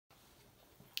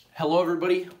Hello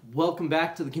everybody, welcome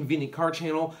back to the Convenient Car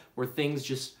Channel, where things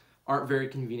just aren't very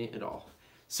convenient at all.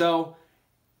 So,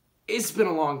 it's been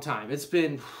a long time. It's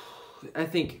been, I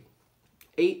think,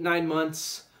 8-9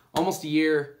 months, almost a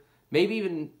year, maybe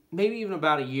even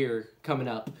about a year coming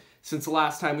up since the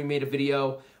last time we made a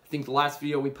video. I think the last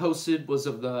video we posted was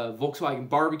of the Volkswagen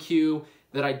barbecue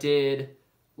that I did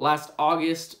last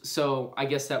August, so I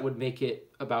guess that would make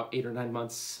it about 8 or 9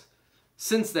 months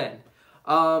since then.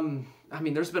 I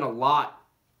mean, there's been a lot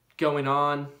going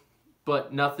on,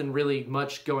 but nothing really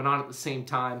much going on at the same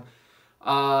time.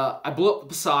 I blew up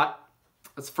the Passat.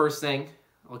 That's the first thing.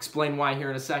 I'll explain why here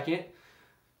in a second.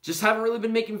 Just haven't really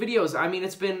been making videos. I mean,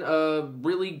 it's been a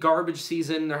really garbage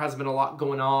season. There hasn't been a lot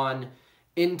going on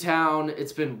in town.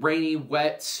 It's been rainy,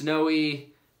 wet,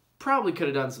 snowy. Probably could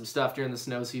have done some stuff during the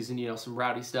snow season, you know, some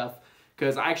rowdy stuff.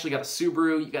 Because I actually got a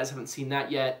Subaru. You guys haven't seen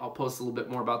that yet. I'll post a little bit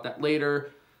more about that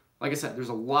later. Like I said, there's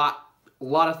a lot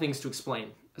of things to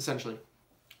explain, essentially.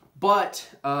 But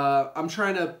I'm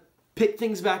trying to pick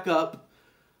things back up,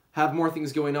 have more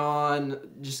things going on,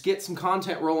 just get some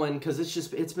content rolling, because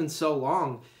it's been so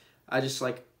long. I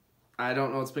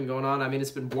don't know what's been going on. I mean,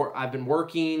 I've been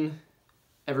working,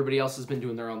 everybody else has been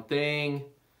doing their own thing,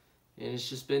 and it's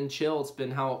just been chill. It's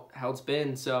been how it's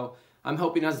been. So I'm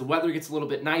hoping as the weather gets a little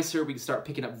bit nicer, we can start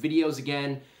picking up videos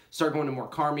again, start going to more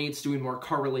car meets, doing more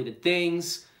car-related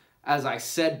things. As I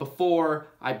said before,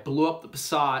 I blew up the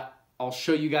Passat. I'll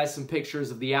show you guys some pictures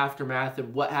of the aftermath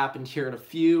and what happened here in a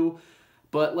few.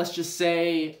 But let's just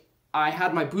say I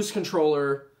had my boost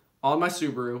controller on my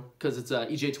Subaru, because it's a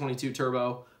EJ22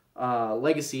 Turbo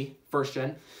Legacy, first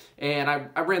gen. And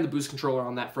I ran the boost controller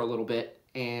on that for a little bit,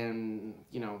 and,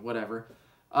 you know, whatever.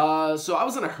 So I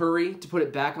was in a hurry to put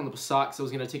it back on the Passat, because I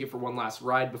was going to take it for one last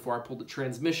ride before I pulled the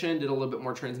transmission, did a little bit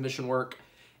more transmission work.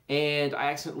 And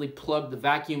I accidentally plugged the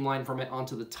vacuum line from it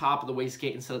onto the top of the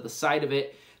wastegate instead of the side of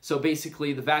it. So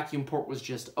basically the vacuum port was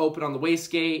just open on the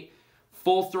wastegate,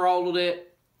 full throttled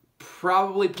it,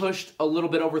 probably pushed a little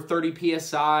bit over 30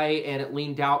 PSI, and it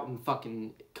leaned out and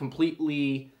fucking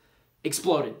completely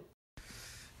exploded.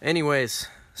 Anyways,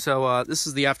 so this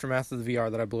is the aftermath of the VR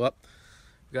that I blew up.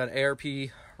 We got an ARP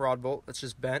rod bolt that's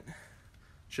just bent.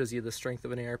 Shows you the strength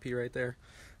of an ARP right there.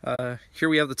 Here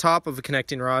we have the top of a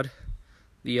connecting rod.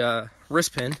 The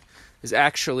wrist pin is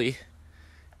actually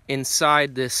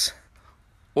inside this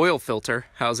oil filter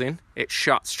housing. It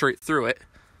shot straight through it.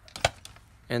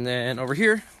 And then over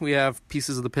here, we have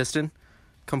pieces of the piston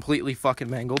completely fucking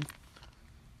mangled.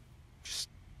 Just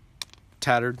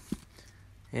tattered.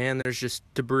 And there's just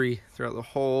debris throughout the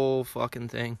whole fucking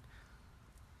thing.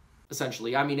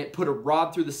 Essentially, I mean, it put a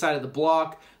rod through the side of the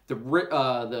block.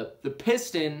 The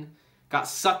piston got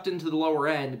sucked into the lower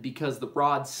end because the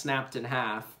rod snapped in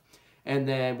half. And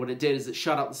then what it did is it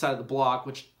shot out the side of the block,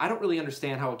 which I don't really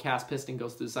understand how a cast piston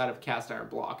goes through the side of a cast iron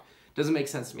block. Doesn't make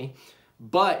sense to me.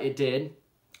 But it did.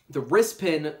 The wrist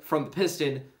pin from the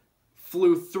piston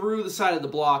flew through the side of the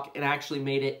block and actually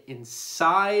made it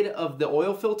inside of the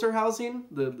oil filter housing,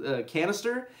 the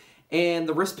canister. And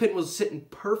the wrist pin was sitting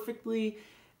perfectly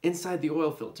inside the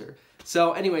oil filter.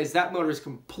 So anyways, that motor is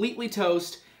completely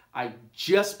toast. I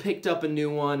just picked up a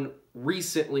new one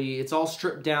recently. It's all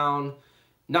stripped down,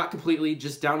 not completely,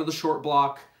 just down to the short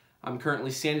block. I'm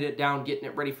currently sanding it down, getting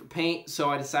it ready for paint. So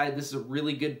I decided this is a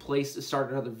really good place to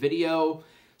start another video,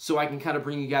 so I can kind of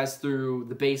bring you guys through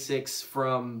the basics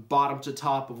from bottom to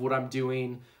top of what I'm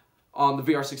doing on the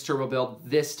VR6 Turbo build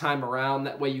this time around.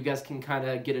 That way you guys can kind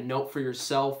of get a note for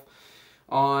yourself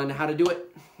on how to do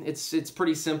it. It's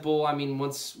pretty simple. I mean,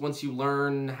 once you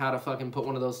learn how to fucking put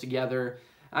one of those together,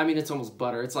 I mean, it's almost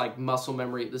butter. It's like muscle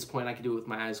memory at this point. I can do it with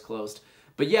my eyes closed.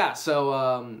 But yeah, so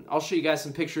I'll show you guys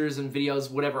some pictures and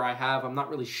videos, whatever I have. I'm not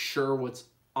really sure what's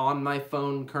on my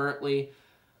phone currently,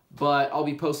 but I'll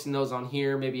be posting those on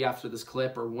here maybe after this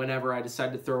clip or whenever I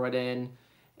decide to throw it in.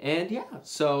 And yeah,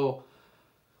 so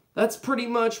that's pretty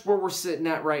much where we're sitting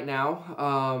at right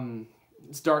now.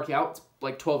 It's dark out. It's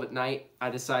like 12 at night. I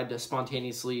decided to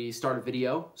spontaneously start a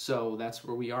video, so that's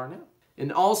where we are now.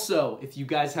 And also, if you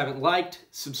guys haven't liked,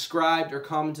 subscribed, or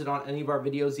commented on any of our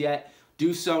videos yet,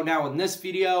 do so now in this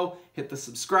video. Hit the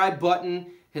subscribe button,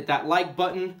 hit that like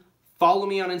button, follow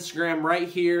me on Instagram right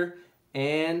here,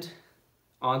 and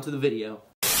on to the video.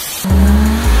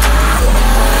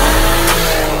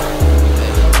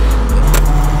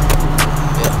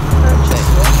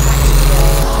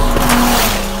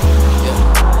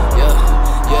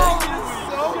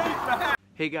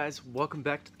 Hey guys, welcome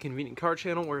back to the Convenient Car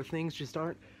Channel, where things just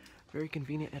aren't very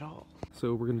convenient at all.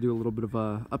 So we're going to do a little bit of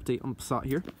a update on the Passat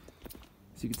here.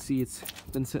 As you can see, it's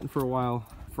been sitting for a while.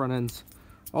 Front end's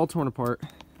all torn apart.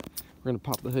 We're going to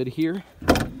pop the hood here.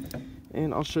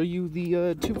 and I'll show you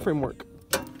the tube framework.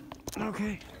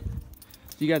 Okay.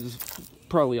 So you guys have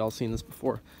probably all seen this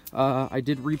before. I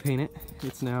did repaint it.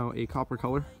 It's now a copper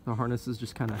color. The harness is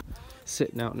just kind of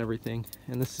sitting out and everything.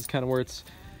 And this is kind of where it's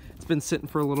been sitting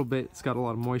for a little bit. It's got a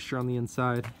lot of moisture on the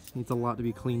inside. Needs a lot to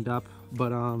be cleaned up.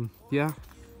 But yeah.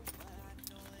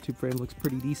 Tube frame looks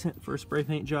pretty decent for a spray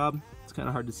paint job. It's kind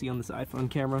of hard to see on this iPhone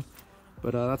camera.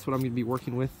 But that's what I'm going to be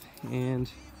working with. And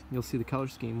you'll see the color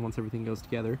scheme once everything goes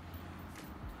together.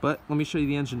 But let me show you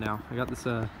the engine now. I got this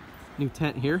new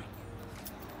tent here,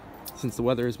 since the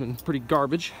weather has been pretty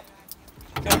garbage.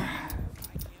 And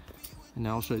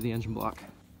now I'll show you the engine block.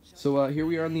 So here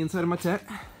we are on the inside of my tent.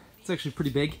 It's actually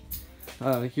pretty big.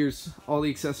 Here's all the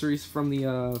accessories from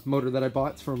the motor that I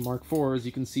bought. It's from Mark IV, as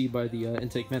you can see by the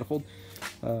intake manifold.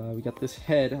 We got this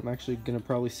head. I'm actually going to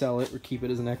probably sell it or keep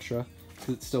it as an extra,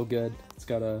 because it's still good. It's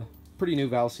got pretty new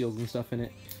valve seals and stuff in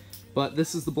it. But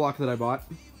this is the block that I bought.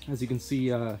 As you can see,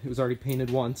 it was already painted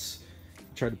once.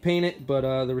 I tried to paint it, but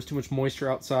there was too much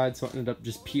moisture outside, so it ended up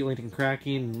just peeling and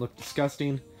cracking and looked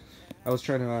disgusting. I was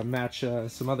trying to match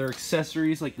some other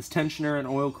accessories like this tensioner and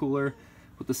oil cooler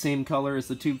with the same color as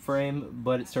the tube frame,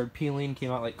 but it started peeling, came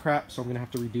out like crap, so I'm going to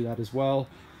have to redo that as well.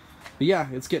 But yeah,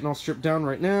 it's getting all stripped down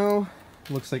right now.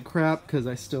 Looks like crap because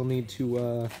I still need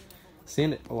to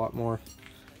sand it a lot more.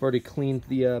 I've already cleaned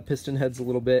the piston heads a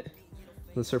little bit.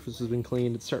 The surface has been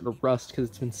cleaned. It's starting to rust because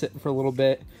it's been sitting for a little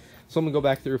bit. So I'm going to go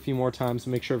back through a few more times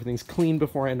and make sure everything's clean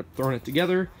before I end up throwing it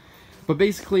together. But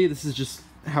basically, this is just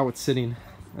how it's sitting.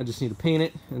 I just need to paint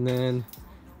it and then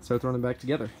start throwing it back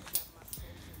together.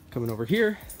 Coming over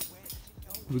here,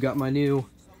 we've got my new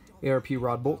ARP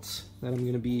rod bolts that I'm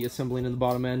going to be assembling in the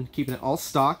bottom end, keeping it all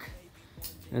stock.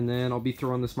 And then I'll be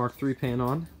throwing this Mark III pan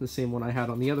on, the same one I had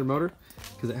on the other motor,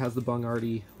 because it has the bung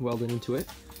already welded into it.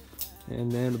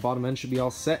 And then the bottom end should be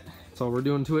all set. That's all we're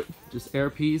doing to it, just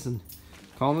ARPs and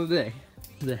calling it a day.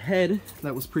 The head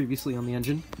that was previously on the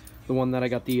engine, the one that I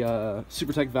got the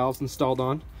SuperTech valves installed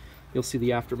on, you'll see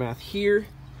the aftermath here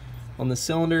on the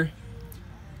cylinder.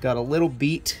 Got a little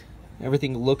beat.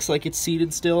 Everything looks like it's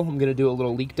seated still. I'm going to do a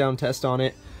little leak down test on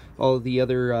it. All of the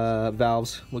other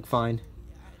valves look fine.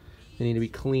 They need to be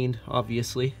cleaned,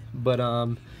 obviously. But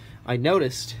I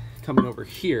noticed coming over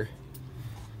here,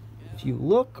 if you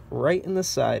look right in the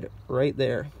side, right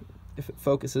there, if it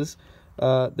focuses,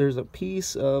 there's a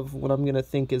piece of what I'm going to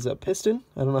think is a piston.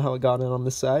 I don't know how it got in on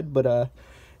this side, but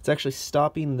it's actually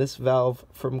stopping this valve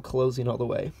from closing all the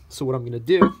way. So what I'm going to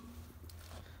do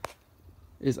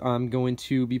is I'm going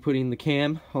to be putting the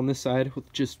cam on this side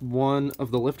with just one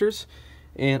of the lifters,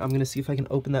 and I'm going to see if I can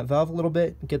open that valve a little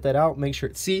bit, get that out, make sure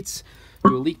it seats,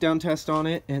 do a leak down test on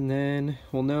it, and then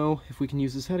we'll know if we can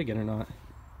use this head again or not.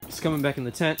 Just coming back in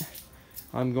the tent,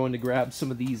 I'm going to grab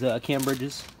some of these cam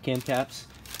bridges, cam caps,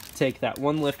 take that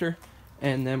one lifter,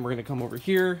 and then we're going to come over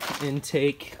here and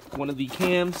take one of the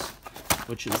cams,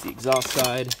 which is the exhaust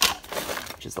side,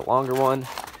 which is the longer one.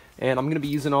 And I'm going to be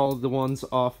using all of the ones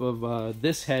off of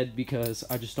this head because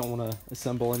I just don't want to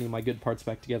assemble any of my good parts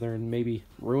back together and maybe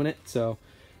ruin it. So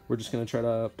we're just going to try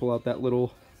to pull out that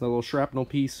little shrapnel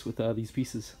piece with these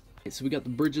pieces. Okay, so we got the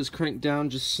bridges cranked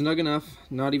down just snug enough,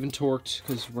 not even torqued,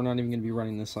 because we're not even going to be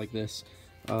running this like this.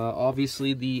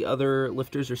 Obviously the other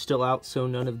lifters are still out, so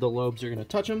none of the lobes are going to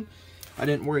touch them. I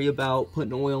didn't worry about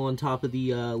putting oil on top of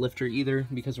the lifter either,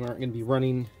 because we aren't going to be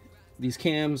running these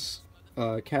cams,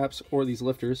 caps, or these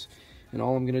lifters. And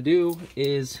all I'm going to do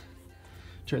is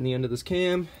turn the end of this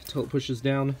cam until it pushes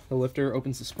down the lifter,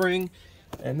 opens the spring,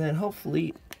 and then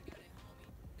hopefully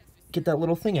get that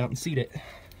little thing out and seat it.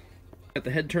 Got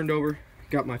the head turned over,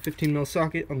 got my 15mm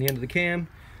socket on the end of the cam.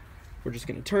 We're just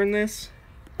going to turn this.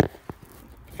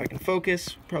 If I can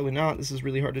focus, probably not. This is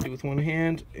really hard to do with one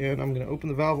hand. And I'm going to open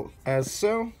the valve as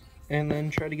so, and then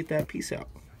try to get that piece out.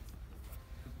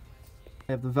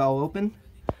 I have the valve open.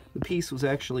 The piece was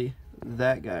actually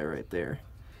that guy right there.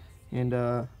 And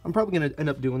I'm probably going to end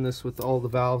up doing this with all the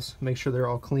valves, make sure they're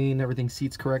all clean, everything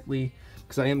seats correctly,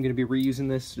 because I am going to be reusing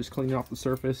this, just cleaning off the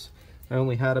surface. I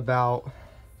only had about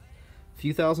a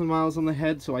few thousand miles on the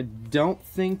head, so I don't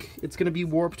think it's going to be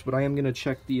warped, but I am going to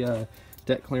check the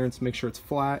deck clearance, make sure it's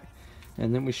flat,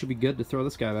 and then we should be good to throw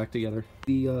this guy back together.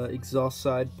 The exhaust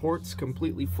side port's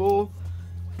completely full.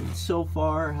 And so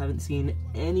far, I haven't seen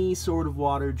any sort of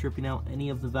water dripping out any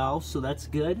of the valves, so that's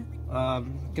good.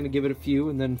 Gonna give it a few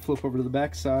and then flip over to the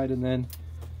back side, and then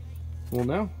we'll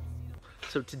know.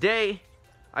 So today,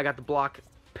 I got the block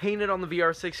painted on the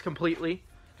VR6 completely.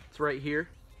 It's right here.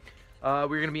 We're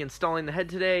going to be installing the head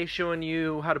today, showing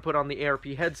you how to put on the ARP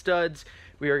head studs.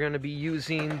 We are going to be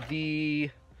using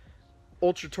the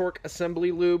Ultra Torque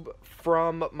assembly lube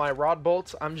from my rod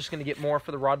bolts. I'm just going to get more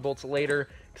for the rod bolts later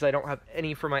because I don't have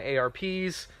any for my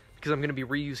ARPs because I'm going to be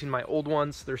reusing my old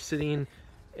ones. They're sitting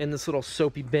in this little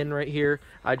soapy bin right here.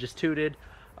 I just tooted.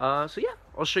 So yeah,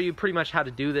 I'll show you pretty much how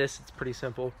to do this. It's pretty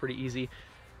simple, pretty easy.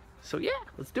 So yeah,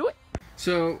 let's do it.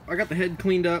 So I got the head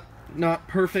cleaned up. Not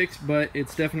perfect, but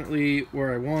it's definitely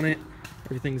where I want it.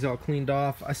 Everything's all cleaned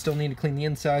off. I still need to clean the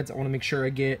insides. I want to make sure I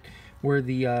get where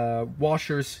the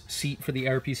washers seat for the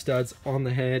ARP studs on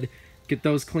the head. Get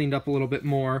those cleaned up a little bit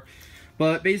more.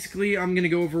 But basically, I'm going to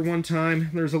go over one time.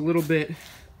 There's a little bit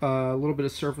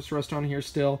of surface rust on here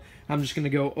still. I'm just going to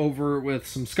go over with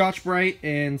some Scotch-Brite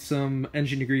and some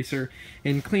engine degreaser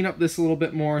and clean up this a little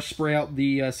bit more, spray out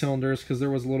the cylinders because there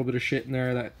was a little bit of shit in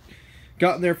there that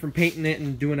got in there from painting it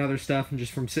and doing other stuff and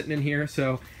just from sitting in here.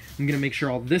 So I'm going to make sure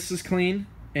all this is clean,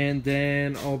 and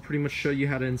then I'll pretty much show you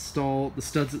how to install the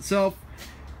studs itself.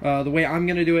 The way I'm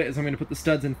going to do it is I'm going to put the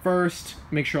studs in first,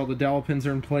 make sure all the dowel pins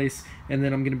are in place, and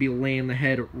then I'm going to be laying the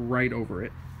head right over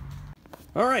it.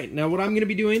 Alright, now what I'm going to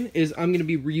be doing is I'm going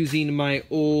to be reusing my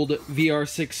old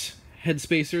VR6 head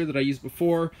spacer that I used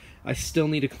before. I still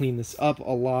need to clean this up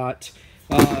a lot.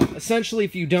 Essentially,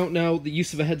 if you don't know, the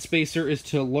use of a head spacer is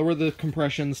to lower the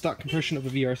compression. The stock compression of a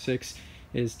VR6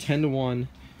 is 10 to 1.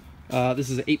 This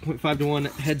is an 8.5 to 1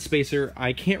 head spacer.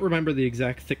 I can't remember the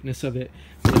exact thickness of it,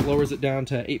 but it lowers it down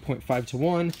to 8.5 to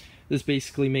 1. This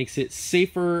basically makes it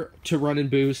safer to run and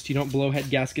boost. You don't blow head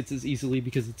gaskets as easily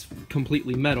because it's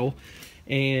completely metal,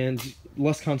 and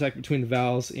less contact between the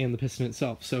valves and the piston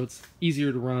itself. So it's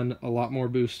easier to run a lot more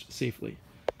boost safely.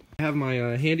 I have my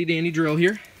handy dandy drill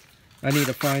here. I need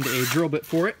to find a drill bit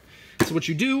for it. So what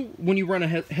you do when you run a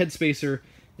head spacer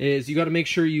is you got to make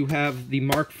sure you have the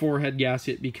Mark IV head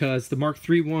gasket, because the Mark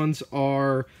III ones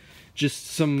are just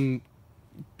some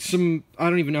I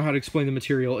don't even know how to explain the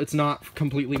material. It's not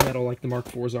completely metal like the Mark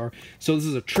IVs are. So this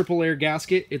is a triple layer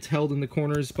gasket. It's held in the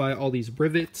corners by all these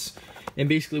rivets. And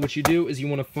basically what you do is you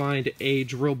want to find a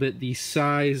drill bit the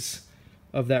size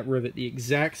of that rivet, the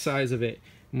exact size of it.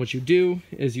 And what you do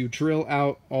is you drill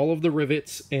out all of the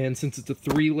rivets, and since it's a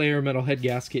 3-layer metal head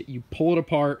gasket, you pull it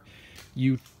apart,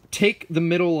 you take the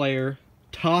middle layer,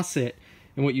 toss it,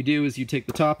 and what you do is you take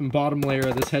the top and bottom layer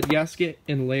of this head gasket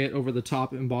and lay it over the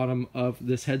top and bottom of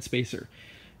this head spacer.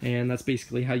 And that's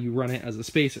basically how you run it as a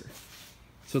spacer.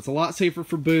 So it's a lot safer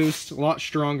for boost, a lot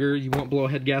stronger, you won't blow a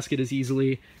head gasket as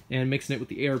easily, and mixing it with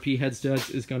the ARP head studs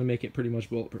is going to make it pretty much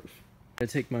bulletproof. I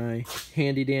take my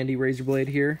handy dandy razor blade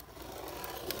here,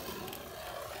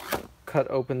 cut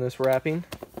open this wrapping.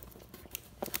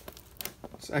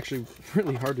 It's actually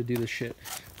really hard to do this shit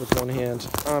with one hand.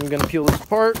 I'm gonna peel this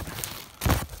apart,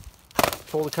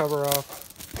 pull the cover off,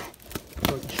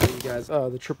 so I can show you guys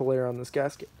the triple layer on this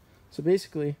gasket. So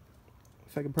basically,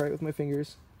 if I can pry it with my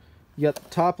fingers, you got the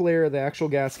top layer of the actual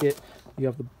gasket, you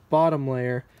have the bottom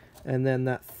layer, and then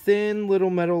that thin little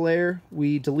metal layer,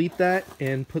 we delete that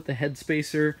and put the head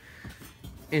spacer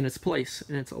in its place,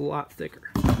 and it's a lot thicker.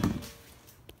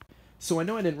 So I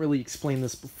know I didn't really explain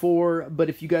this before, but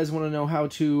if you guys want to know how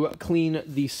to clean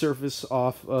the surface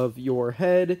off of your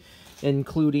head,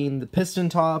 including the piston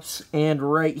tops and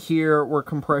right here where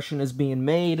compression is being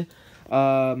made,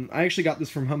 I actually got this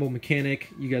from Humble Mechanic.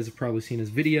 You guys have probably seen his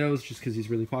videos just because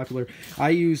he's really popular. I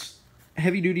use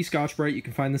heavy-duty Scotch-Brite. You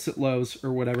can find this at Lowe's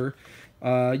or whatever.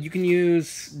 You can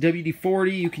use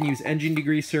WD-40, you can use engine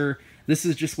degreaser. This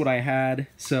is just what I had,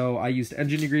 so I used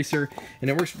engine degreaser, and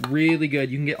it works really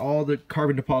good. You can get all the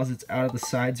carbon deposits out of the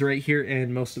sides right here,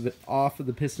 and most of it off of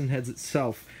the piston heads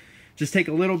itself. Just take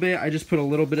a little bit. I just put a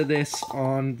little bit of this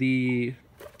on the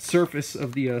surface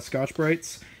of the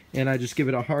Scotch-Brites, and I just give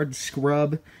it a hard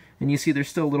scrub. And you see there's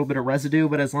still a little bit of residue,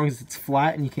 but as long as it's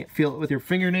flat and you can't feel it with your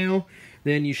fingernail,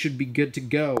 then you should be good to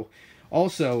go.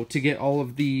 Also, to get all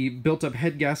of the built-up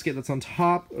head gasket that's on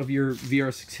top of your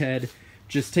VR6 head,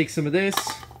 just take some of this,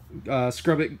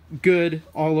 scrub it good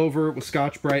all over with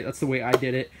Scotch-Brite. That's the way I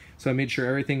did it. So I made sure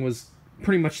everything was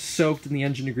pretty much soaked in the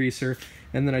engine degreaser.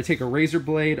 And then I take a razor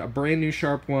blade, a brand new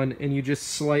sharp one, and you just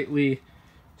slightly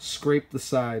scrape the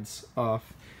sides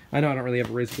off. I know I don't really have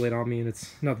a razor blade on me, and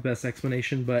it's not the best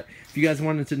explanation, but if you guys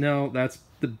wanted to know, that's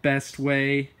the best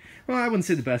way. Well, I wouldn't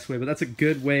say the best way, but that's a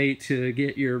good way to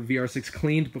get your VR6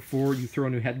 cleaned before you throw a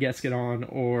new head gasket on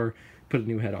or put a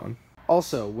new head on.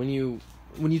 Also, when you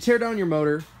tear down your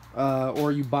motor,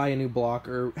 or you buy a new block,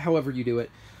 or however you do it,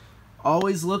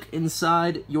 always look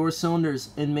inside your cylinders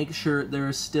and make sure there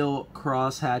is still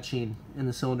cross-hatching in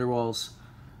the cylinder walls.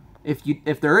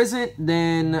 If there isn't,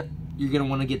 then you're going to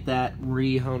want to get that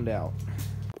re-honed out.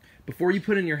 Before you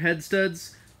put in your head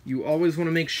studs, you always want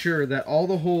to make sure that all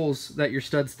the holes that your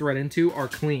studs thread into are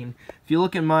clean. If you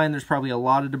look at mine, there's probably a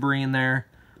lot of debris in there.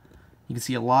 You can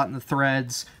see a lot in the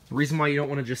threads. The reason why you don't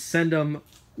want to just send them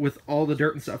with all the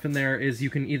dirt and stuff in there is you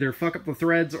can either fuck up the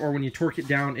threads, or when you torque it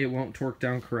down, it won't torque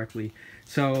down correctly.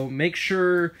 So make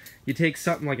sure you take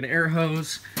something like an air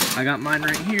hose. I got mine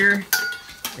right here.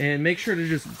 And make sure to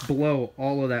just blow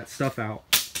all of that stuff out.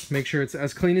 Make sure it's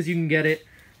as clean as you can get it,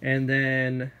 and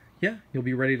then, yeah, you'll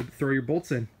be ready to throw your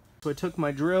bolts in. So I took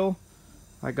my drill.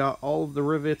 I got all of the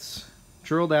rivets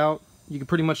drilled out. You can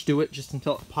pretty much do it just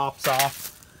until it pops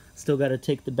off. Still got to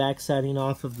take the back siding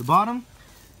off of the bottom.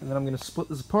 And then I'm going to split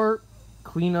this apart,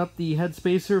 clean up the head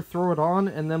spacer, throw it on,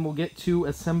 and then we'll get to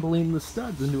assembling the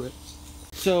studs into it.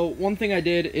 So one thing I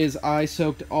did is I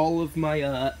soaked all of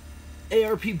my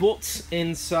ARP bolts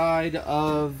inside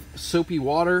of soapy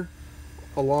water,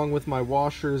 along with my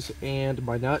washers and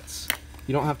my nuts.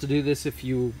 You don't have to do this if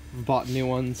you bought new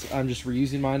ones. I'm just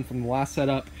reusing mine from the last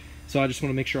setup, so I just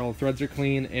want to make sure all the threads are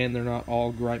clean and they're not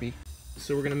all grimy.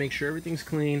 So we're going to make sure everything's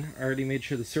clean. I already made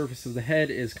sure the surface of the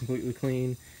head is completely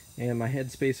clean, and my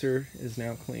head spacer is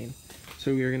now clean.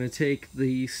 So we are going to take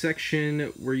the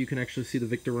section where you can actually see the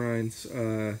Victorine's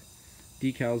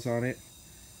decals on it.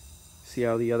 See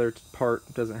how the other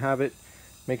part doesn't have it.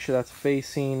 Make sure that's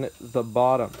facing the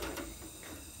bottom.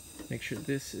 Make sure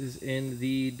this is in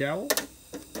the dowel.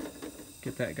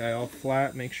 Get that guy all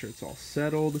flat. Make sure it's all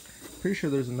settled. Pretty sure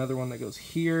there's another one that goes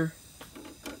here,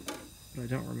 but I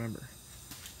don't remember.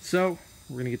 So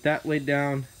we're going to get that laid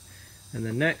down, and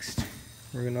then next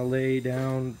we're going to lay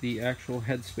down the actual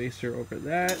head spacer over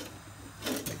that.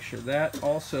 Make sure that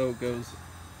also goes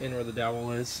in where the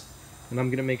dowel is. And I'm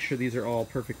going to make sure these are all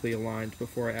perfectly aligned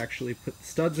before I actually put the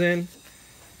studs in.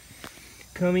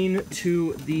 Coming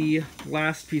to the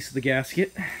last piece of the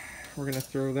gasket, we're going to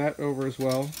throw that over as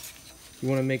well. You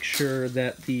want to make sure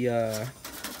that the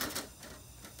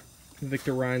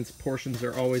Victorine's portions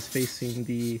are always facing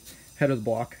the head of the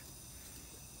block.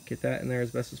 Get that in there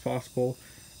as best as possible.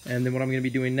 And then what I'm going to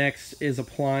be doing next is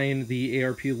applying the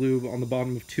ARP lube on the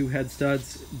bottom of 2 head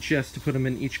studs, just to put them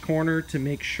in each corner to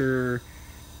make sure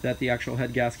that the actual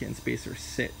head gasket and spacer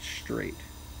sit straight.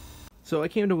 So I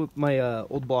came to my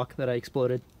old block that I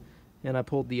exploded, and I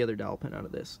pulled the other dowel pin out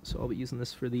of this. So I'll be using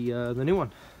this for the new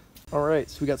one.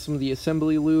 Alright, so we got some of the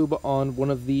assembly lube on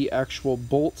one of the actual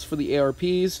bolts for the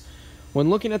ARPs. When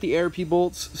looking at the ARP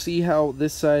bolts, see how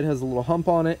this side has a little hump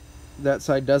on it? That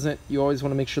side doesn't. You always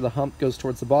want to make sure the hump goes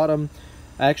towards the bottom.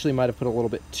 I actually might have put a little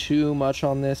bit too much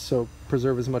on this, so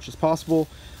preserve as much as possible.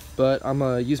 But I'm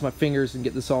going to use my fingers and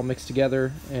get this all mixed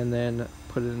together and then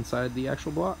put it inside the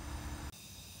actual block.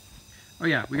 Oh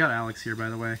yeah, we got Alex here, by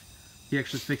the way. He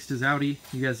actually fixed his Audi.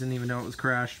 You guys didn't even know it was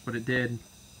crashed, but it did.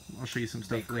 I'll show you some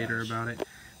stuff later about it.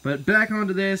 But back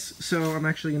onto this, so I'm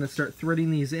actually going to start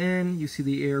threading these in. You see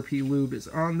the ARP lube is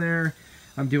on there.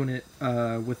 I'm doing it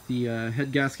with the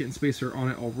head gasket and spacer on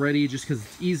it already, just because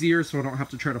it's easier, so I don't have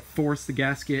to try to force the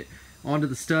gasket onto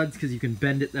the studs, because you can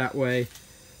bend it that way.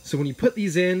 So when you put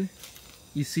these in,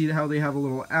 you see how they have a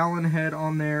little Allen head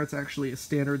on there. It's actually a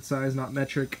standard size, not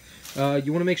metric. You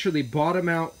want to make sure they bottom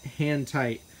out hand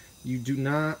tight. You do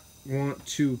not want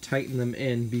to tighten them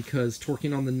in, because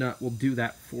torquing on the nut will do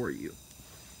that for you.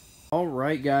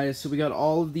 Alright guys, so we got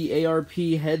all of the ARP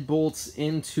head bolts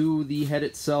into the head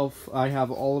itself. I have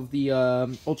all of the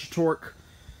Ultra Torque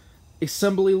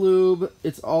assembly lube.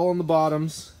 It's all on the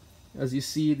bottoms. As you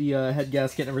see, the head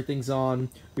gasket and everything's on.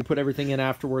 We put everything in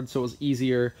afterwards, so it was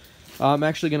easier. I'm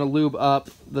actually going to lube up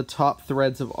the top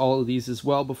threads of all of these as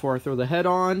well before I throw the head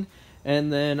on.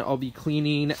 And then I'll be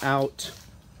cleaning out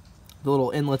the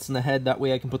little inlets in the head. That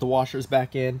way I can put the washers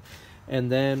back in. And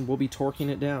then we'll be torquing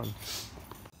it down.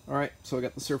 Alright, so I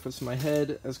got the surface of my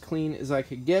head as clean as I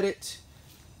could get it.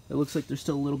 It looks like there's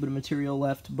still a little bit of material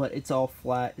left, but it's all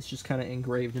flat. It's just kind of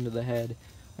engraved into the head.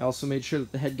 I also made sure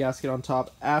that the head gasket on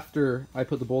top after I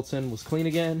put the bolts in was clean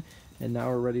again, and now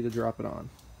we're ready to drop it on.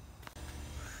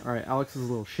 Alright, Alex is a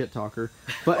little shit talker.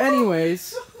 But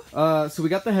anyways, so we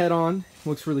got the head on.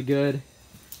 Looks really good.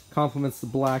 Complements the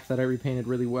black that I repainted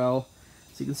really well.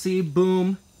 So you can see,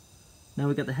 boom. Now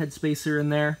we got the head spacer in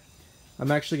there. I'm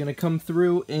actually going to come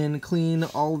through and clean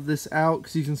all of this out,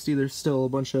 because you can see there's still a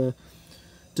bunch of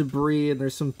debris and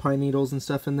there's some pine needles and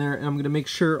stuff in there. And I'm going to make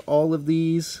sure all of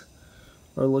these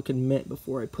are looking mint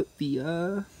before I put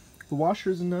the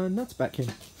washers and nuts back in.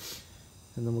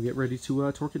 And then we'll get ready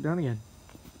to torque it down again.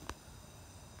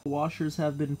 The washers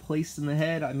have been placed in the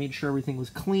head. I made sure everything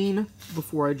was clean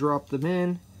before I dropped them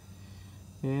in.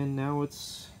 And now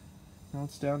it's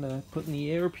down to putting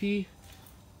the ARP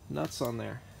nuts on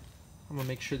there. I'm going to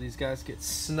make sure these guys get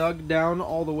snugged down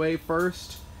all the way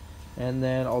first. and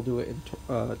then I'll do it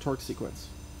in torque sequence.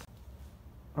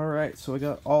 Alright, so I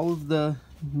got all of the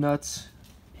nuts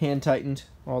hand tightened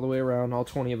all the way around, all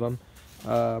 20 of them.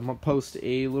 I'm going to post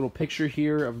a little picture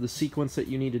here of the sequence that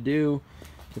you need to do.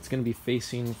 It's going to be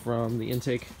facing from the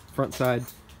intake front side,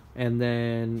 and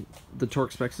then the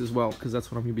torque specs as well, because that's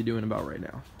what I'm going to be doing about right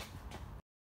now.